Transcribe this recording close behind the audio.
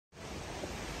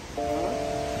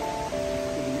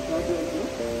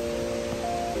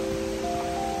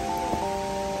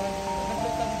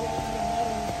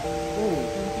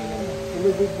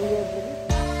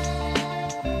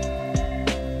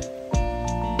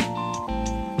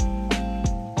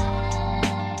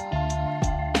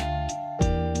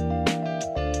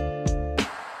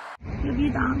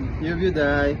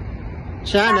Yubyudai.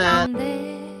 Chana.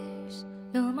 There's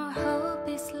no more hope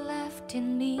is left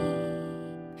in me.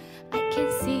 I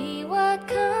can see what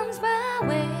comes my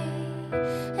way,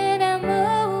 and I'm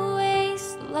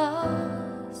always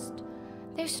lost.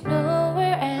 There's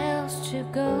nowhere else to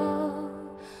go.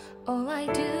 All I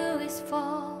do is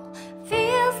fall.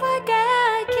 Feels like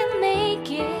I can make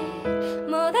it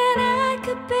more than I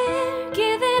could bear.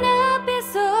 Giving up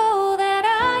is all that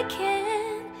I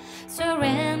can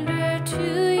surrender to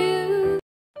you.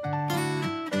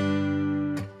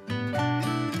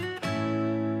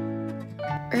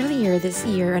 Earlier this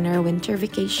year on our winter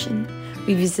vacation,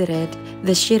 we visited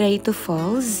the Shiraito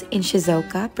Falls in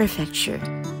Shizuoka Prefecture.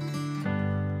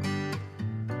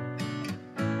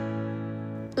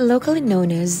 Locally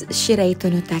known as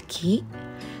Shiraito no Taki,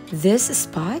 this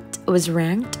spot was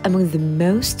ranked among the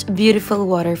most beautiful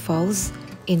waterfalls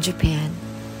in Japan.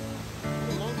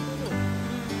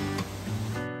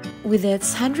 With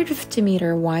its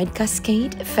 150-meter wide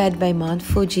cascade fed by Mount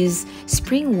Fuji's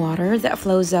spring water that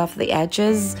flows off the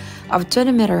edges of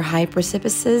 20-meter high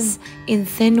precipices in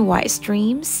thin white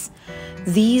streams,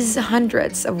 these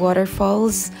hundreds of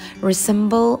waterfalls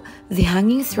resemble the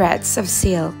hanging threads of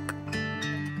silk.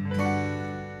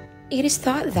 It is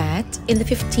thought that in the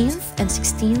 15th and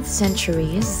 16th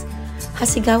centuries,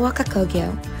 Hasegawa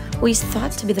Kakogyo, who is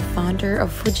thought to be the founder of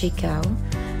Fujiko,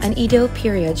 an Edo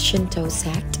period Shinto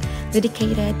sect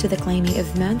dedicated to the climbing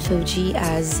of Mount Fuji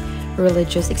as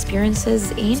religious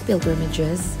experiences and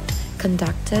pilgrimages,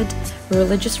 conducted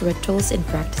religious rituals and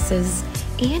practices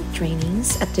and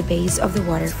trainings at the base of the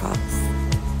waterfalls.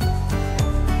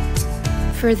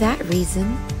 For that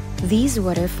reason, these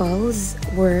waterfalls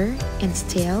were and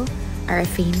still are a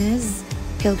famous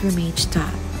pilgrimage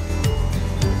stop.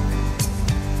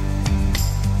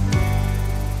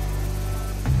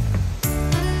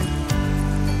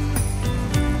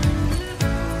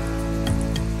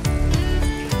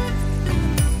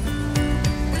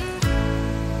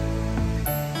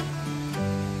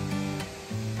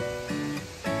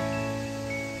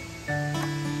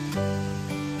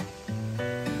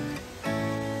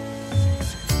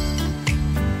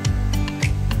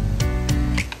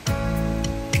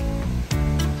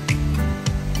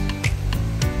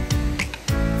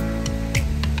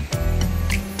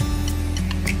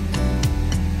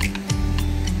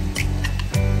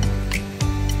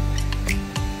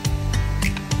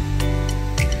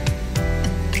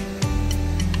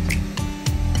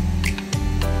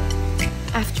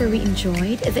 After we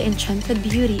enjoyed the enchanted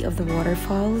beauty of the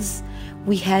waterfalls,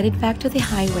 we headed back to the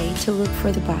highway to look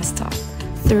for the bus stop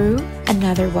through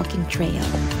another walking trail.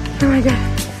 Oh my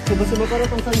god! Suba-suba para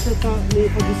itong sunset sa ni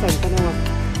Fujisan, tanawa.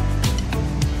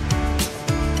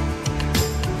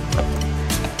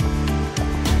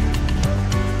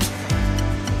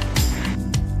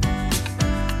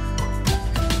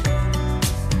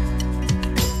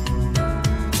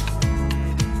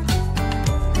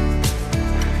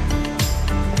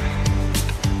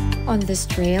 On this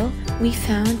trail, we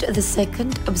found the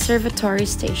second observatory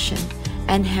station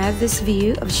and had this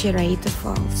view of Shiraito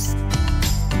Falls.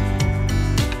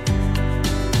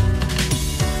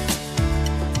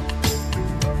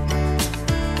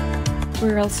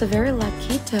 We're also very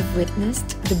lucky to have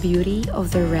witnessed the beauty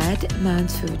of the red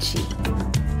Mount Fuji.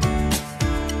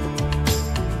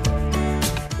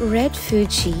 Red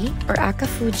Fuji, or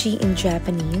Akafuji in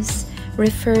Japanese,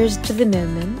 refers to the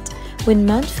moment when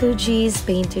Mount Fuji is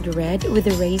painted red with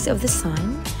the rays of the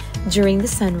sun during the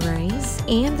sunrise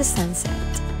and the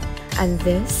sunset, and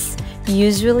this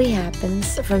usually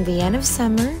happens from the end of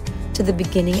summer to the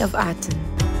beginning of autumn.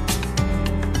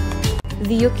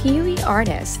 The ukiyo-e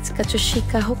artist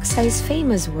Katsushika Hokusai's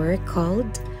famous work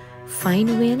called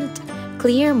Fine Wind,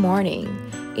 Clear Morning,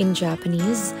 in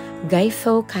Japanese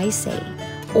Gaifo Kaisei,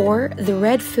 or the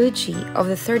Red Fuji of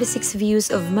the 36 Views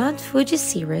of Mount Fuji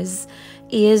series,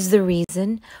 is the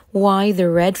reason why the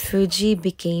Red Fuji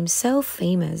became so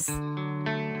famous.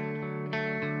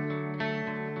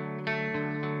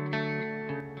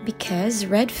 Because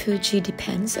Red Fuji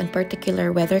depends on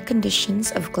particular weather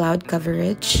conditions of cloud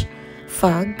coverage,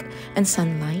 fog, and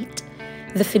sunlight,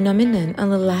 the phenomenon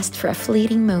only lasts for a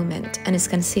fleeting moment and is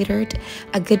considered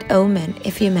a good omen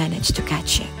if you manage to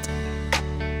catch it.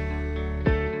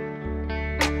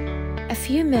 A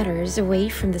few meters away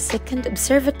from the second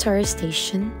observatory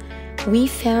station, we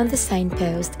found the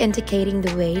signpost indicating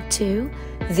the way to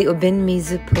the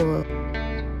Obinmizu pool.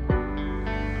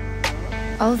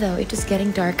 Although it was getting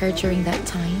darker during that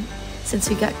time, since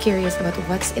we got curious about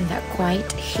what's in that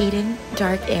quite hidden,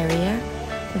 dark area,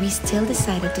 we still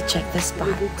decided to check the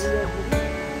spot.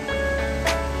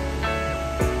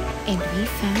 And we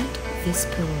found this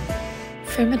pool.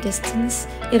 From a distance,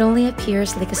 it only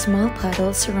appears like a small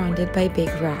puddle surrounded by big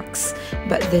rocks,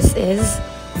 but this is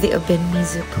the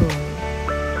Obinmizu pool.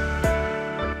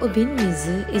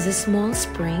 Obinmizu is a small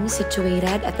spring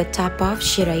situated at the top of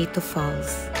Shiraito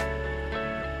Falls.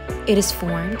 It is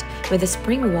formed by the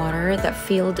spring water that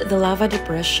filled the lava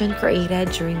depression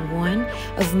created during one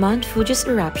of Mount Fuji's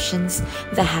eruptions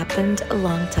that happened a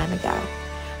long time ago,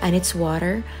 and its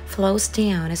water flows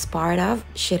down as part of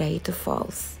Shiraito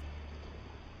Falls.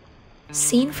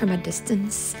 Seen from a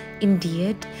distance,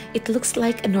 indeed, it looks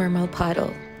like a normal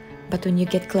puddle, but when you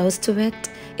get close to it,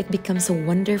 it becomes a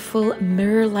wonderful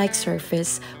mirror-like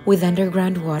surface with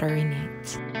underground water in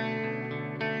it.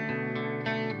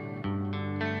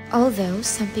 Although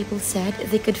some people said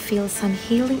they could feel some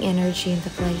healing energy in the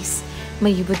place, my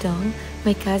Yubudong,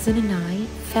 my cousin and I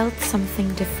felt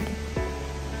something different.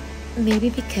 Maybe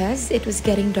because it was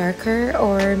getting darker,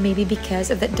 or maybe because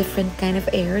of that different kind of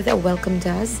air that welcomed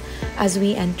us as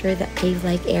we entered that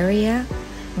cave-like area.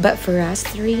 But for us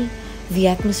three, the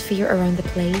atmosphere around the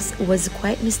place was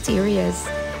quite mysterious,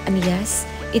 and yes,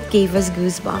 it gave us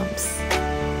goosebumps.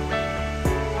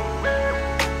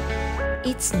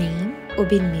 Its name,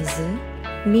 Obinmizu,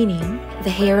 meaning the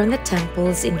hair on the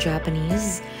temples in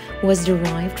Japanese, was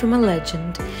derived from a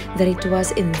legend that it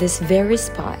was in this very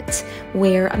spot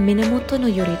where Minamoto no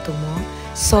Yoritomo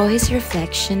saw his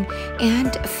reflection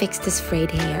and fixed his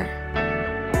frayed hair.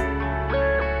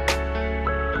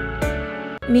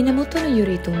 Minamoto no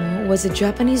Yoritomo was a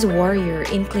Japanese warrior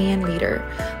and clan leader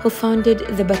who founded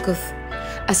the Bakufu,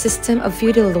 a system of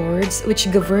feudal lords which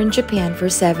governed Japan for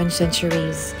 7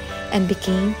 centuries, and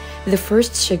became the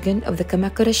first shogun of the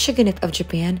Kamakura shogunate of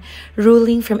Japan,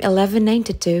 ruling from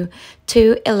 1192 to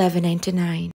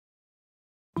 1199.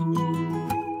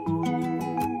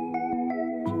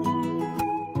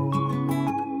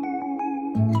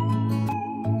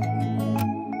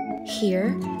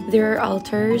 Here, there are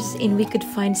altars and we could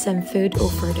find some food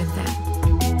offered on them.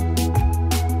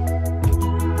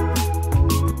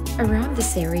 Around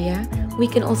this area, we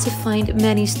can also find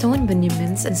many stone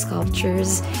monuments and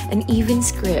sculptures and even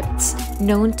scripts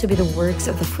known to be the works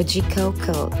of the Fujiko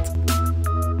cult.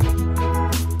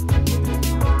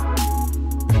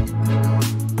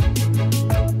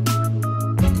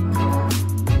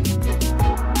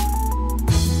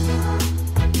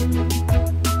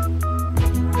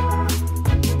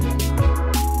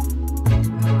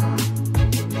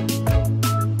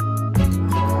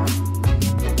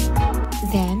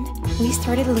 Then, we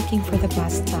started looking for the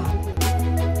bus stop.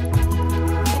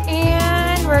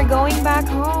 And we're going back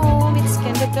home. It's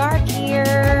kinda dark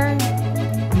here.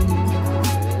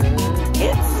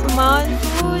 It's Mount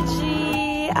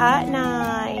Fuji at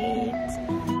night.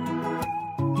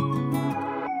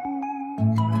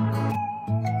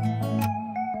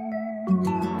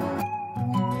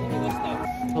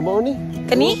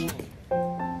 Kani?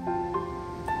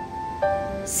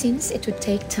 Since it would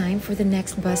take time for the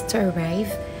next bus to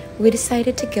arrive, we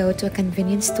decided to go to a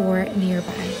convenience store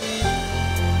nearby.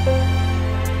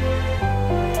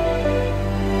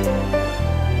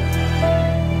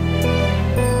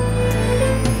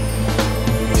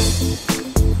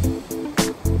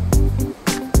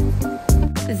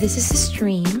 This is a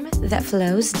stream that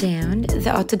flows down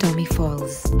the Otodome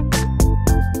Falls.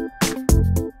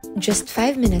 Just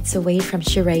 5 minutes away from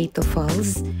Shiraito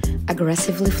Falls,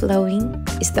 aggressively flowing,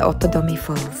 is the Otodome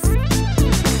Falls.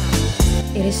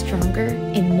 It is stronger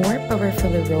and more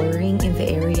powerfully roaring in the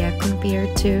area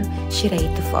compared to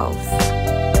Shiraito Falls.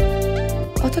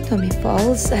 Otodome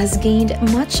Falls has gained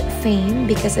much fame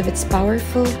because of its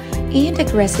powerful and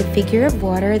aggressive figure of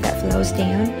water that flows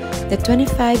down the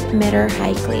 25-meter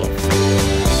high cliff.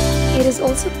 It is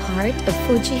also part of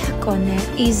Fuji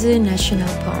Hakone-Izu National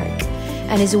Park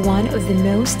and is one of the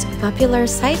most popular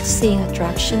sightseeing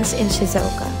attractions in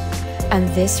Shizuoka, and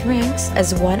this ranks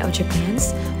as one of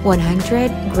Japan's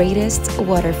 100 greatest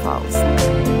waterfalls.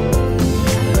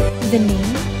 The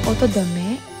name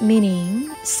Otodome,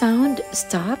 meaning sound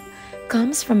stop,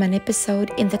 comes from an episode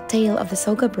in the tale of the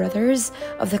Soga brothers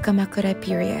of the Kamakura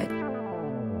period.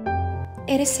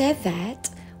 It is said that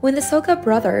when the Soga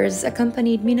brothers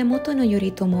accompanied Minamoto no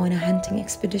Yoritomo on a hunting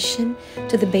expedition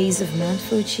to the base of Mount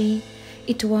Fuji,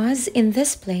 it was in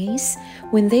this place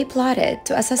when they plotted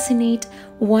to assassinate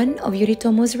one of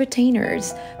Yoritomo's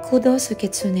retainers, Kudo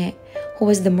Suketsune, who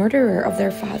was the murderer of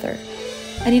their father.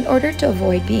 And in order to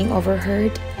avoid being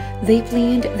overheard, They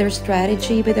planned their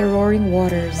strategy by the roaring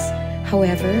waters.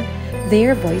 However,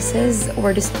 their voices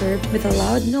were disturbed by the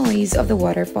loud noise of the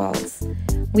waterfalls.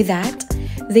 With that,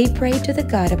 they prayed to the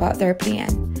god about their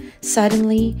plan.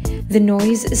 Suddenly, the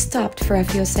noise stopped for a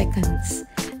few seconds.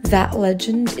 That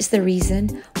legend is the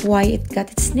reason why it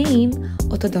got its name,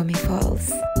 Otodome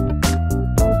Falls.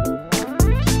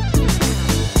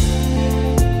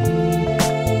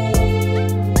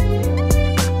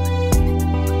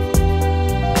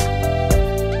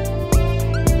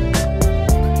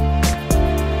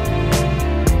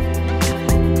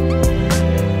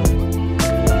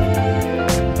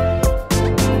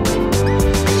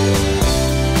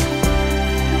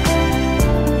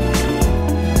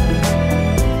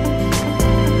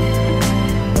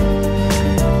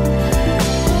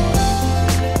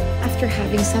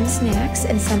 Having some snacks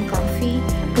and some coffee,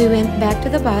 we went back to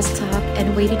the bus stop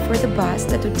and waited for the bus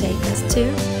that would take us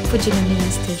to Fuji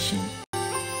Station.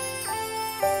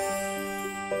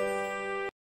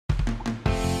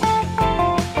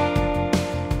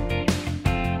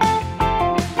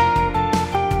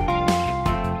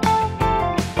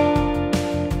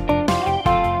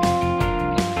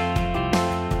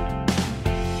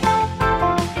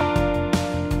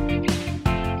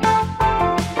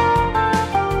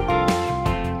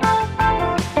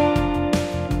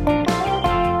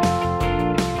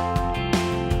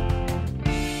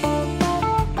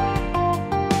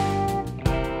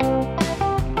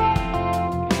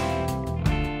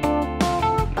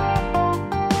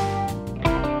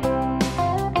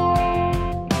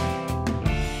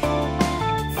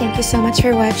 Thank you so much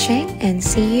for watching and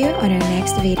see you on our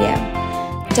next video.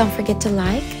 Don't forget to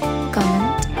like,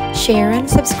 comment, share, and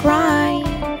subscribe.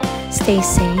 Stay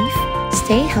safe,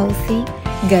 stay healthy,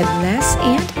 God bless,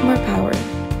 and more power.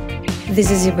 This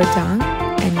is Yubodong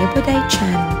and Yuboday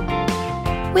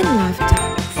channel. With love,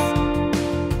 talks.